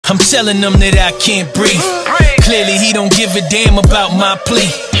I'm telling them that I can't breathe. Clearly he don't give a damn about my plea.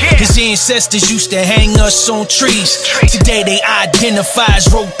 His ancestors used to hang us on trees. Today they identify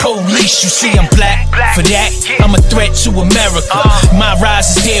as road police. You see I'm black, for that I'm a threat to America. My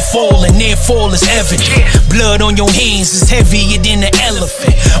rise is their fall and their fall is evident. Blood on your hands is heavier than an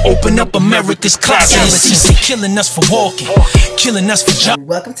elephant. Open up America's closet and see they killing us for walking, killing us for job.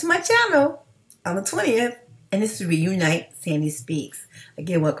 Welcome to my channel on the 20th, and this is Reunite Sandy Speaks.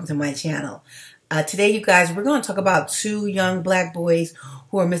 Again, welcome to my channel. Today, you guys, we're going to talk about two young black boys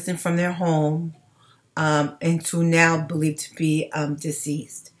who are missing from their home and who now believed to be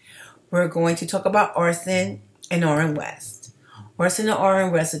deceased. We're going to talk about Orson and Orrin West. Orson and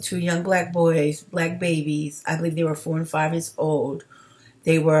Orrin West are two young black boys, black babies. I believe they were 4 and 5 years old.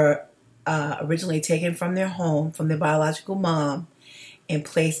 They were originally taken from their home, from their biological mom, and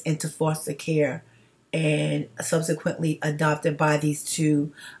placed into foster care and subsequently adopted by these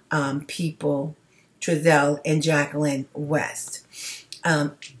two people, Trezell and Jacqueline West.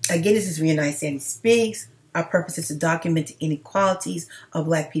 Again, this is Reunite Sandy Speaks. Our purpose is to document the inequalities of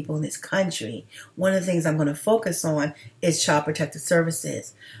black people in this country. One of the things I'm going to focus on is child protective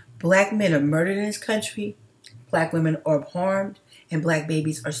services. Black men are murdered in this country, black women are harmed, and black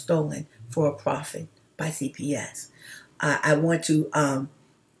babies are stolen for a profit by CPS. I want to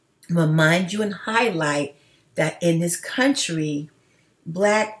remind you and highlight that in this country,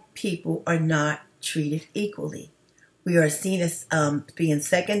 black people are not treated equally. We are seen as being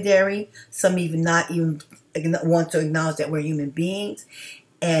secondary. Some even not even want to acknowledge that we're human beings.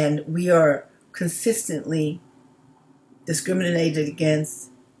 And we are consistently discriminated against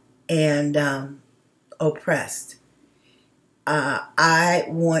and oppressed. I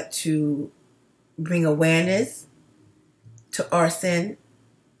want to bring awareness to Orson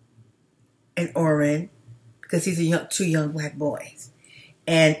and Orrin because these are two young black boys.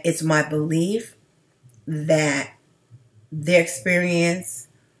 And it's my belief that their experience,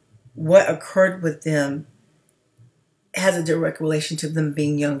 what occurred with them, has a direct relation to them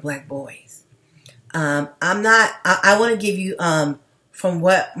being young black boys. I want to give you, from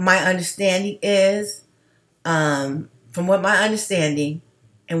what my understanding is, and what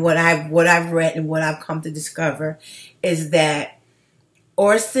I've read and what I've come to discover is that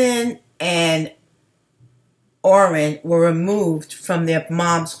Orson and Orrin were removed from their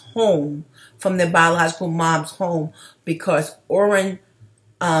mom's home, from their biological mom's home, because Orrin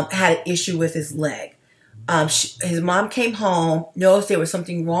had an issue with his leg. His mom came home, noticed there was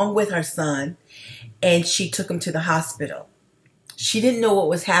something wrong with her son, and she took him to the hospital. She didn't know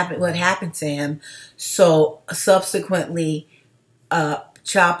what happened to him, so subsequently,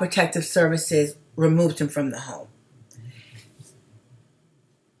 Child Protective Services removed him from the home.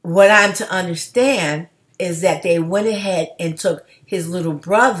 What I'm to understand is that they went ahead and took his little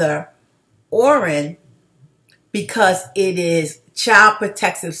brother, Orrin, because it is Child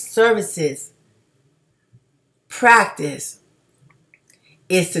Protective Services practice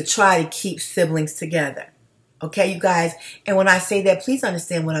is to try to keep siblings together. Okay, you guys? And when I say that, please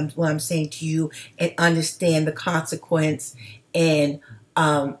understand what I'm saying to you and understand the consequence and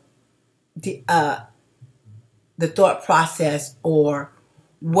the thought process or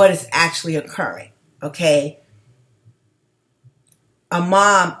what is actually occurring. Okay, a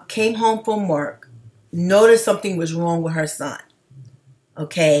mom came home from work, noticed something was wrong with her son.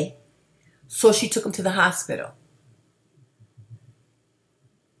 Okay, so she took him to the hospital.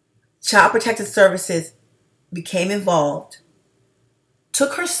 Child Protective Services became involved,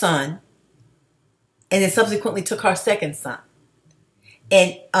 took her son, and then subsequently took her second son.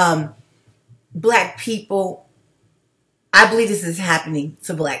 And black people, I believe this is happening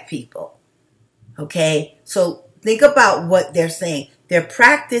to black people. Okay? So think about what they're saying. Their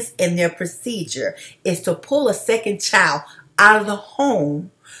practice and their procedure is to pull a second child out of the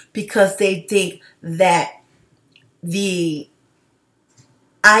home because they think that the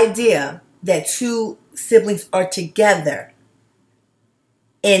idea that two siblings are together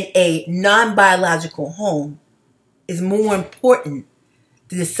in a non-biological home is more important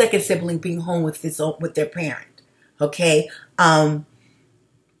than the second sibling being home with their parent. Okay, I'm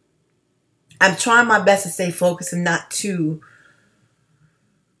trying my best to stay focused and not to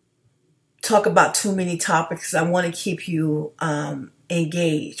talk about too many topics. I want to keep you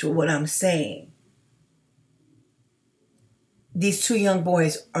engaged with what I'm saying. These two young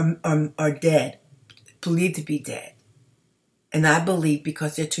boys are dead, believed to be dead. And I believe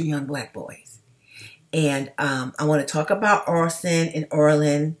because they're two young black boys. And I want to talk about Orson and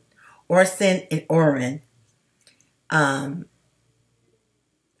Orrin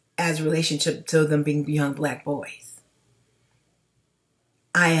as a relationship to them being young black boys.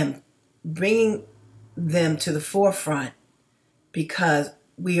 I am bringing them to the forefront because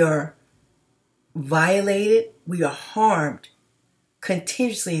we are violated, we are harmed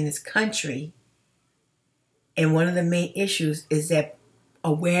continuously in this country. And one of the main issues is that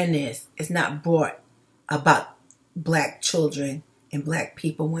awareness is not brought about black children and black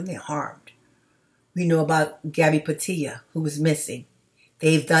people when they're harmed. We know about Gabby Petilla, who was missing.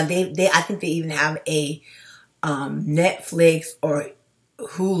 I think they even have a Netflix or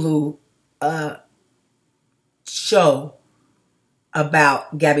Hulu show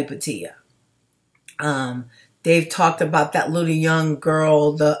about Gabby Petilla. They've talked about that little young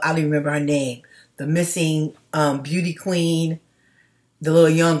girl, I don't even remember her name, the missing beauty queen, the little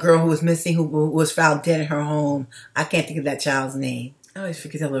young girl who was missing, who was found dead in her home. I can't think of that child's name. I always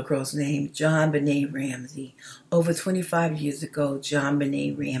forget that little girl's name. JonBenet Ramsey. Over 25 years ago,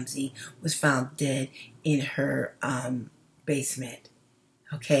 JonBenet Ramsey was found dead in her basement.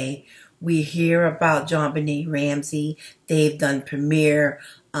 Okay? We hear about JonBenet Ramsey. They've done premiere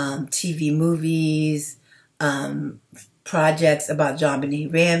TV movies, projects about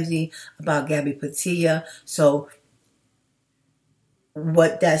JonBenet Ramsey, about Gabby Petilla. So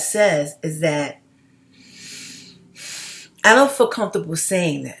what that says is that I don't feel comfortable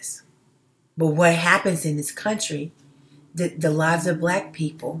saying this, but what happens in this country, the lives of black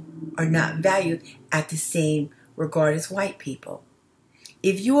people are not valued at the same regard as white people.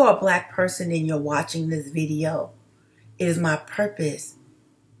 If you are a black person and you're watching this video, it is my purpose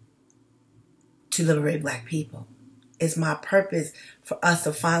to liberate black people. It's my purpose for us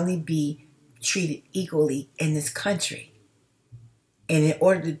to finally be treated equally in this country. And in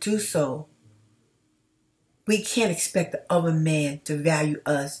order to do so, we can't expect the other man to value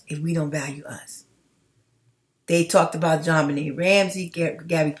us if we don't value us. They talked about JonBenet Ramsey,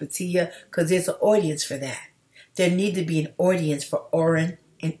 Gabby Petilla, because there's an audience for that. There need to be an audience for Orrin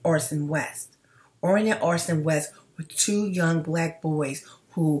and Orson West. Orrin and Orson West were two young black boys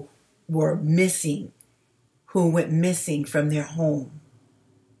who were missing, who went missing from their home,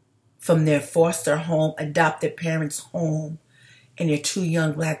 from their foster home, adopted parents' home, and they're two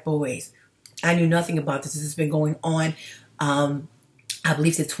young black boys. I knew nothing about this. This has been going on, I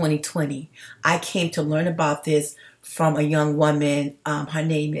believe, since 2020. I came to learn about this from a young woman. Her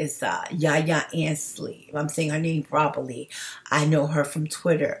name is Yaya Ansley. If I'm saying her name properly, I know her from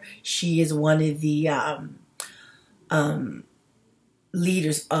Twitter. She is one of the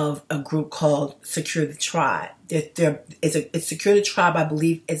leaders of a group called Secure the Tribe. It's Secure the Tribe, I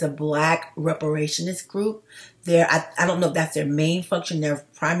believe, is a black reparationist group. I don't know if that's their main function, their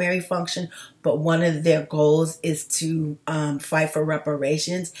primary function, but one of their goals is to fight for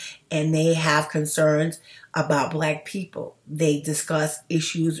reparations, and they have concerns about black people. They discuss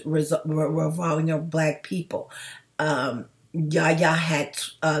issues revolving around black people. Yaya had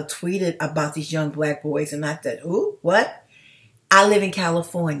tweeted about these young black boys, and I said, "Who? What?" I live in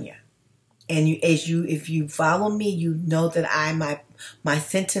California, and if you follow me, you know that my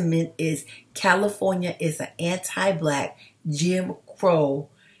sentiment is California is an anti-black Jim Crow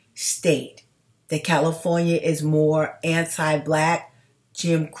state. That California is more anti-black,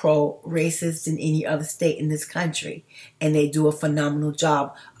 Jim Crow, racist than any other state in this country, and they do a phenomenal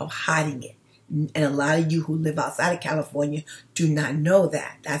job of hiding it. And a lot of you who live outside of California do not know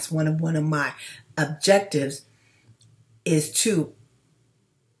that. That's one of my objectives, is to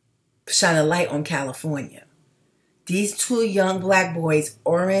shine a light on California. These two young black boys,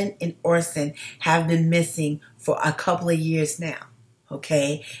 Orrin and Orson, have been missing for a couple of years now.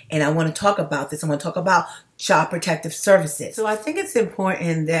 Okay? And I want to talk about this. I want to talk about Child Protective Services. So I think it's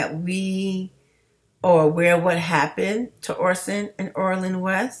important that we are aware of what happened to Orson and Orrin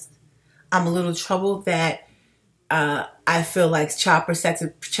West. I'm a little troubled that I feel like Child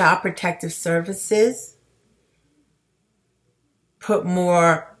Protective Services put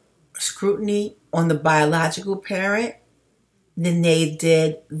more scrutiny on the biological parent than they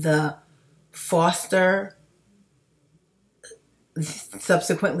did the foster,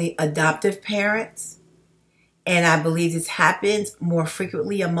 subsequently adoptive parents. And I believe this happens more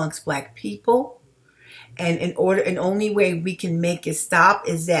frequently amongst black people. And the only way we can make it stop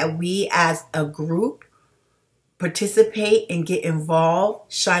is that we as a group participate and get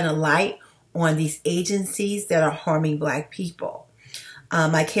involved, shine a light on these agencies that are harming black people.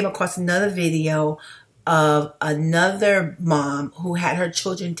 I came across another video of another mom who had her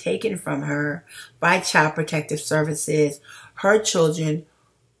children taken from her by Child Protective Services. Her children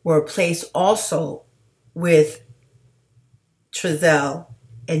were placed also with Trezell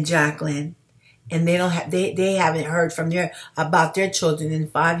and Jacqueline, and they haven't heard from about their children in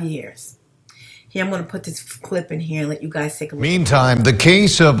 5 years. Here, I'm going to put this clip in here and let you guys take a look. Meantime, the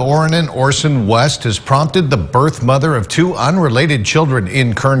case of Orrin and Orson West has prompted the birth mother of two unrelated children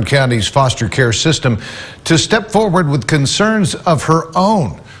in Kern County's foster care system to step forward with concerns of her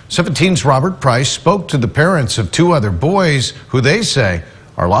own. 17's Robert Price spoke to the parents of two other boys who they say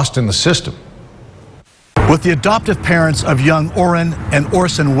are lost in the system. With the adoptive parents of young Orrin and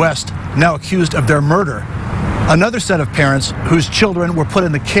Orson West now accused of their murder, another set of parents whose children were put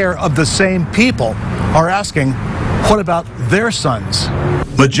in the care of the same people are asking, what about their sons?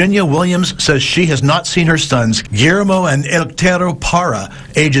 Virginia Williams says she has not seen her sons, Guillermo and Eleuterio Parra,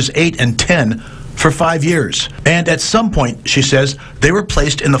 ages 8 and 10, for 5 years. And at some point, she says, they were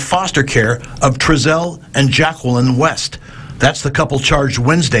placed in the foster care of Trezell and Jacqueline West. That's the couple charged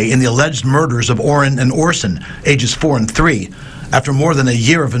Wednesday in the alleged murders of Orrin and Orson, ages 4 and 3. After more than a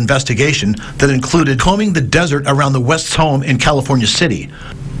year of investigation that included combing the desert around the West's home in California City.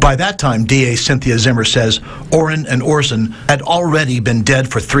 By that time, DA Cynthia Zimmer says Orrin and Orson had already been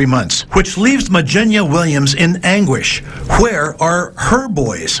dead for 3 months, which leaves Virginia Williams in anguish. Where are her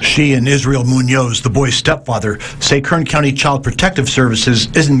boys? She and Israel Munoz, the boy's stepfather, say Kern County Child Protective Services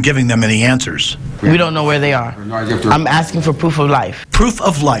isn't giving them any answers. We don't know where they are. I'm asking for proof of life. Proof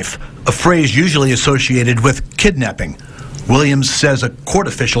of life, a phrase usually associated with kidnapping. Williams says a court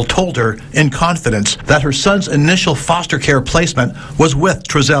official told her in confidence that her son's initial foster care placement was with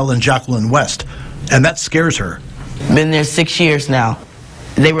Trezell and Jacqueline West, and that scares her. Been there 6 years now.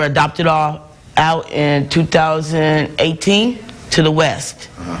 They were adopted all out in 2018 to the West.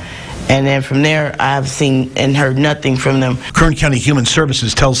 And then from there, I've seen and heard nothing from them. Kern County Human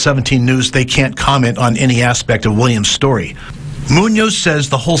Services tells 17 News they can't comment on any aspect of Williams' story. Munoz says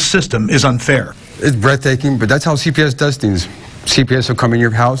the whole system is unfair. It's breathtaking, but that's how CPS does things. CPS will come in your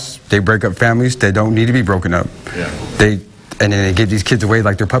house, they break up families that don't need to be broken up. And then they give these kids away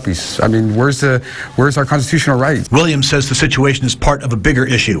like they're puppies. I mean, where's our constitutional rights? Williams says the situation is part of a bigger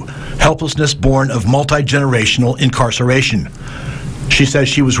issue, helplessness born of multi-generational incarceration. She says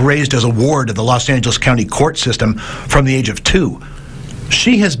she was raised as a ward of the Los Angeles County court system from the age of 2.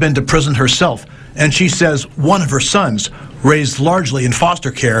 She has been to prison herself, and she says one of her sons, raised largely in foster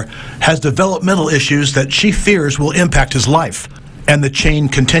care, has developmental issues that she fears will impact his life. And the chain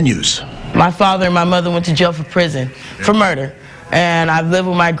continues. My father and my mother went to jail for prison for murder. And I've lived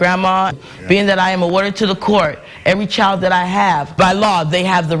with my grandma. Being that I am awarded to the court, every child that I have, by law, they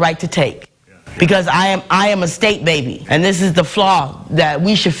have the right to take. Because I am a state baby, and this is the flaw that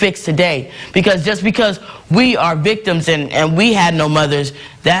we should fix today. Because just because we are victims and we had no mothers,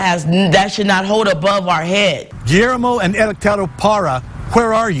 that should not hold above our head. Guillermo and Eleuterio Parra,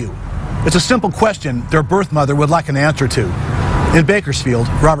 where are you? It's a simple question their birth mother would like an answer to. In Bakersfield,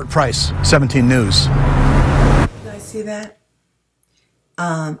 Robert Price, 17 News. You guys see that?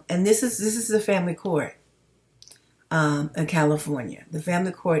 And this is the family court. In California. The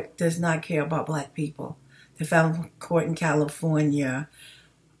family court does not care about black people. The family court in California,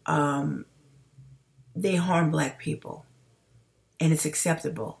 they harm black people. And it's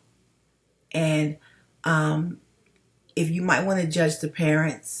acceptable. And if you might want to judge the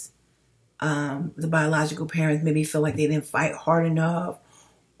parents, the biological parents maybe feel like they didn't fight hard enough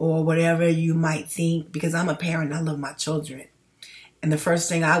or whatever you might think, because I'm a parent, I love my children. And the first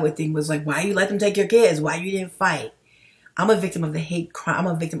thing I would think was like, why you let them take your kids? Why you didn't fight? I'm a victim of the hate crime.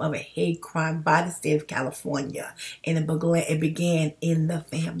 I'm a victim of a hate crime by the state of California. And it began in the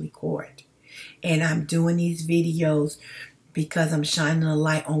family court. And I'm doing these videos because I'm shining a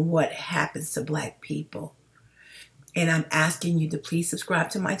light on what happens to black people. And I'm asking you to please subscribe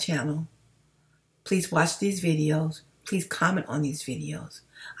to my channel. Please watch these videos. Please comment on these videos.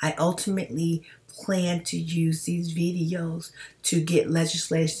 I ultimately plan to use these videos to get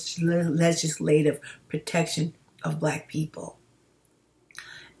legislative protection of black people.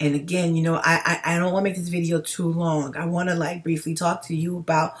 And again, you know, I don't want to make this video too long. I want to like briefly talk to you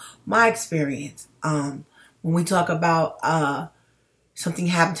about my experience. When we talk about something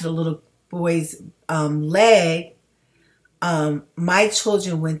happened to the little boy's leg, my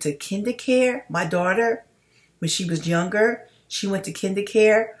children went to kinder care. My daughter, when she was younger, she went to kinder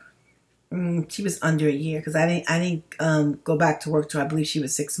care. She was under a year because I didn't go back to work till I believe she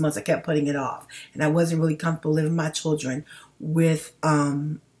was 6 months. I kept putting it off, and I wasn't really comfortable leaving my children with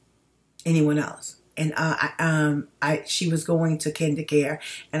anyone else. And she was going to kinder care,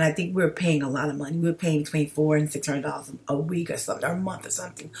 and I think we were paying a lot of money. We were paying between $400 and $600 a week or something, or a month or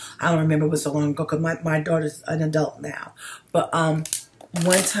something. I don't remember. It was so long ago because my daughter's an adult now. But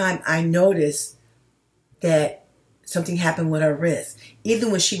one time I noticed that something happened with her wrist. Even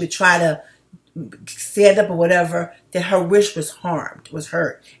when she would try to stand up or whatever, that her wish was harmed, was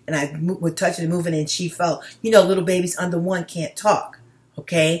hurt. And I would touch it and move it, and she felt, you know, little babies under 1 can't talk,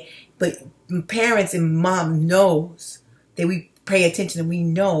 okay? But parents and mom knows that we pay attention and we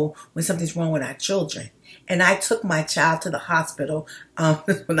know when something's wrong with our children. And I took my child to the hospital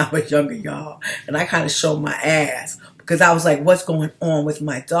when I was younger, y'all. And I kind of showed my ass because I was like, what's going on with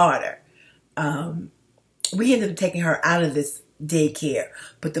my daughter? We ended up taking her out of this daycare.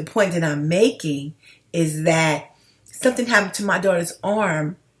 But the point that I'm making is that something happened to my daughter's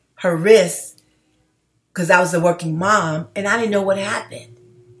arm, her wrist, because I was a working mom, and I didn't know what happened.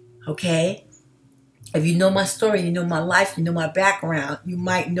 Okay? If you know my story, you know my life, you know my background, you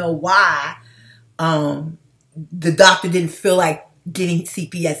might know why the doctor didn't feel like getting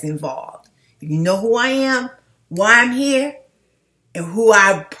CPS involved. If you know who I am, why I'm here, and who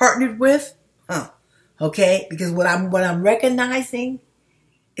I partnered with, okay? Because what I'm recognizing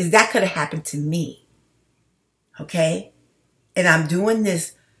is that could have happened to me, okay? And I'm doing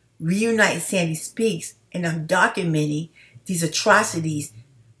this Reunite Sandy Speaks, and I'm documenting these atrocities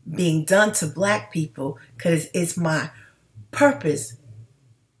being done to black people because it's my purpose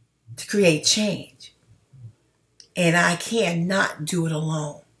to create change. And I cannot do it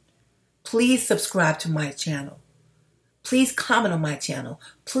alone. Please subscribe to my channel. Please comment on my channel.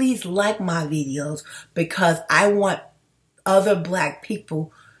 Please like my videos because I want other black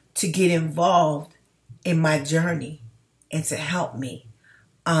people to get involved in my journey and to help me.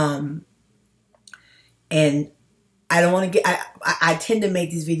 And I don't want to get, I tend to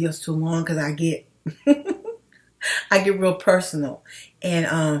make these videos too long because I get, I get real personal. And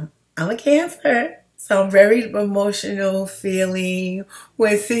I'm a Cancer. So I'm very emotional, feeling,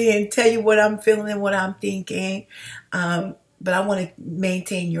 when seeing, tell you what I'm feeling and what I'm thinking. But I want to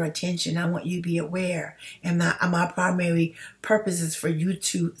maintain your attention. I want you to be aware. And my primary purpose is for you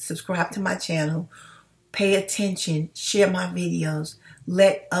to subscribe to my channel, pay attention, share my videos,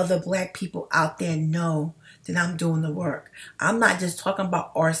 let other black people out there know that I'm doing the work. I'm not just talking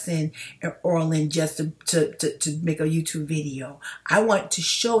about Orson and Orrin just to make a YouTube video. I want to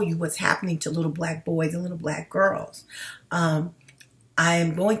show you what's happening to little black boys and little black girls. I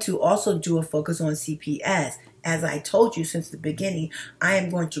am going to also do a focus on CPS. As I told you since the beginning, I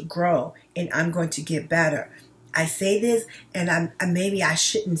am going to grow and I'm going to get better. I say this, and maybe I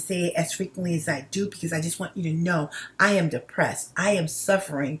shouldn't say it as frequently as I do because I just want you to know I am depressed. I am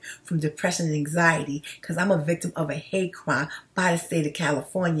suffering from depression and anxiety because I'm a victim of a hate crime by the state of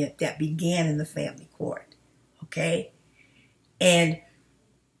California that began in the family court. Okay? And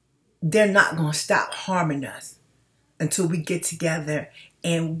they're not going to stop harming us until we get together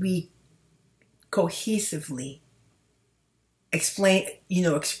and we cohesively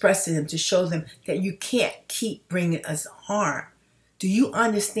express to them, to show them that you can't keep bringing us harm. Do you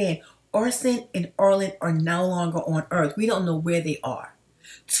understand? Orson and Orrin are no longer on earth. We don't know where they are.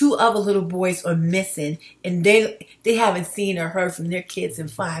 2 other little boys are missing, and they haven't seen or heard from their kids in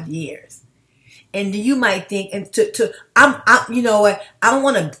 5 years. And you might think, and you know what? I don't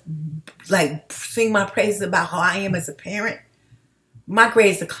want to like sing my praises about how I am as a parent. My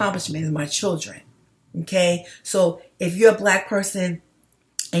greatest accomplishment is my children. Okay, so if you're a black person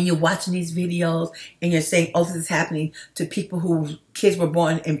and you're watching these videos and you're saying, oh, this is happening to people whose kids were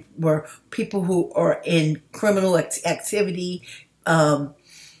born and were people who are in criminal activity,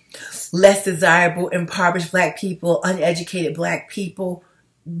 less desirable, impoverished black people, uneducated black people,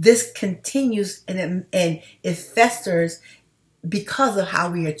 this continues and it festers because of how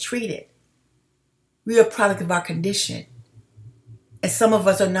we are treated. We are a product of our condition. And some of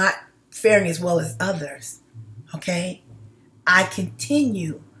us are not faring as well as others. Okay? I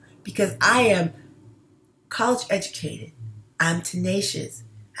continue because I am college educated. I'm tenacious.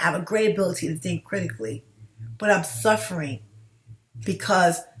 I have a great ability to think critically. But I'm suffering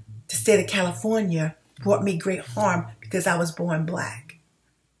because the state of California brought me great harm because I was born black.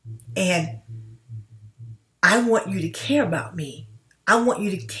 And I want you to care about me. I want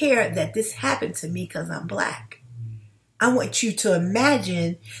you to care that this happened to me because I'm black. I want you to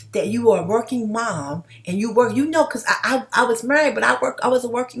imagine that you are a working mom and you work, you know, because I was married, but I was a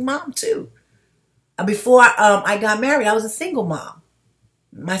working mom too. Before I got married, I was a single mom.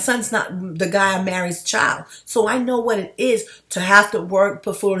 My son's not the guy I married's child. So I know what it is to have to work,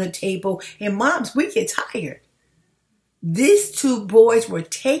 put food on the table. And moms, we get tired. These 2 boys were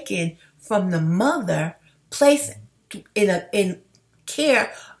taken from the mother, placed in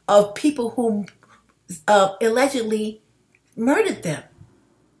care of people who allegedly murdered them.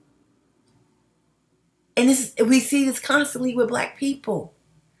 And we see this constantly with black people.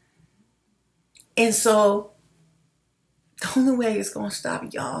 And so the only way it's going to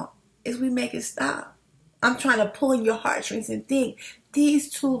stop, y'all, is we make it stop. I'm trying to pull in your heartstrings and think, these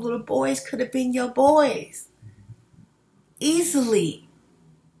two little boys could have been your boys. Easily.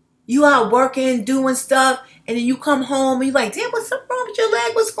 You out working, doing stuff, and then you come home and you're like, damn, what's up wrong with your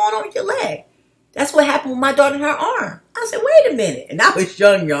leg? What's going on with your leg? That's what happened with my daughter and her arm. I said, wait a minute. And I was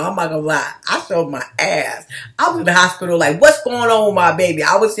young, y'all. I'm not going to lie. I showed my ass. I was in the hospital like, what's going on with my baby?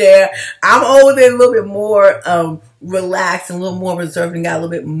 I was there. I'm older and a little bit more relaxed and a little more reserved and got a little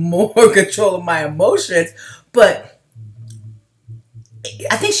bit more control of my emotions. But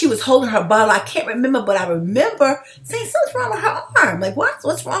I think she was holding her bottle. I can't remember, but I remember saying something's wrong with her arm. Like,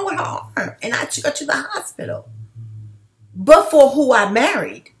 what's wrong with her arm? And I took her to the hospital. But for who I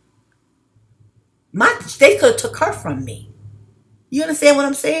married, they could have took her from me. You understand what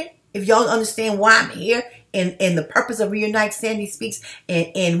I'm saying? If y'all understand why I'm here and the purpose of Reunite Sandy Speaks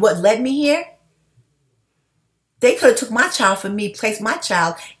and what led me here, they could have took my child from me, placed my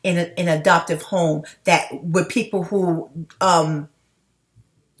child in an adoptive home that with people who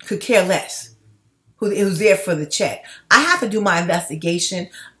could care less, who was there for the check. I have to do my investigation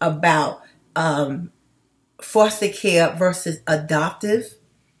about foster care versus adoptive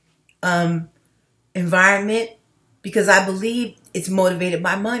environment, because I believe it's motivated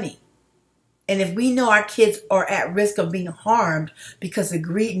by money. And if we know our kids are at risk of being harmed because of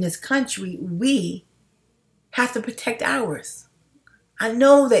greed in this country, we have to protect ours. I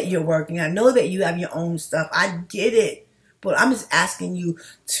know that you're working. I know that you have your own stuff. I get it. But I'm just asking you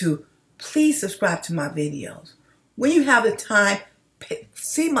to please subscribe to my videos. When you have the time,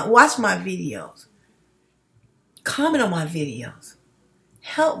 watch my videos. Comment on my videos.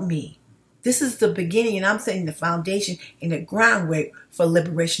 Help me. This is the beginning, and I'm setting the foundation and the groundwork for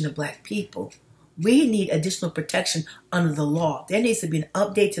liberation of black people. We need additional protection under the law. There needs to be an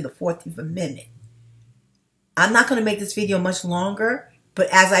update to the 14th Amendment. I'm not going to make this video much longer, but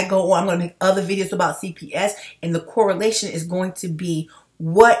as I go on, I'm going to make other videos about CPS, and the correlation is going to be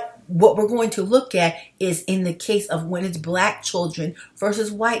what we're going to look at is in the case of when it's black children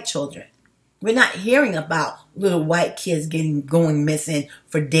versus white children. We're not hearing about little white kids going missing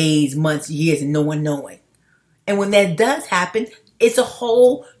for days, months, years, and no one knowing. And when that does happen, it's a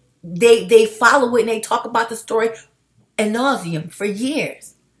whole, they follow it and they talk about the story ad nauseum for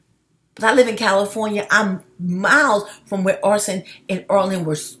years. But I live in California. I'm miles from where Orson and Orrin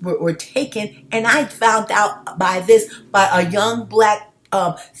were taken. And I found out by a young black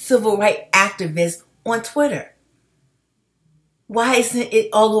civil rights activist on Twitter. Why isn't it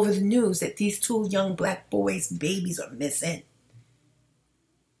all over the news that these two young black boys' babies are missing?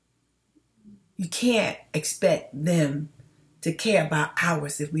 You can't expect them to care about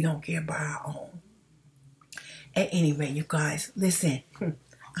ours if we don't care about our own. At any rate, you guys, listen,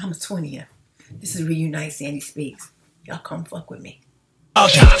 I'm 20th. This is Reunite Sandy Speaks. Y'all come fuck with me.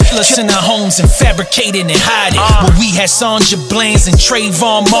 Us in our homes and fabricating and hiding. Where we had Sandra Bland's and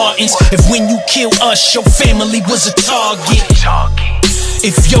Trayvon Martin's. If when you kill us, your family was a target.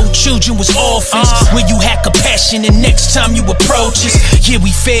 If your children was orphans, when you had compassion and next time you approach us, yeah,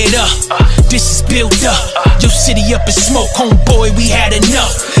 we fed up. This is built up. Your city up in smoke, homeboy, we had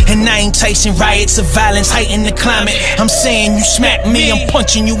enough. And I ain't enticing riots of violence, heighten the climate. I'm saying you smack me, I'm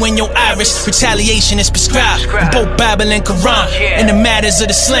punching you in your iris. Retaliation is prescribed in both Bible and Quran. In the matters of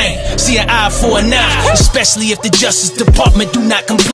the slang, see an eye for an eye, especially if the Justice Department do not comply.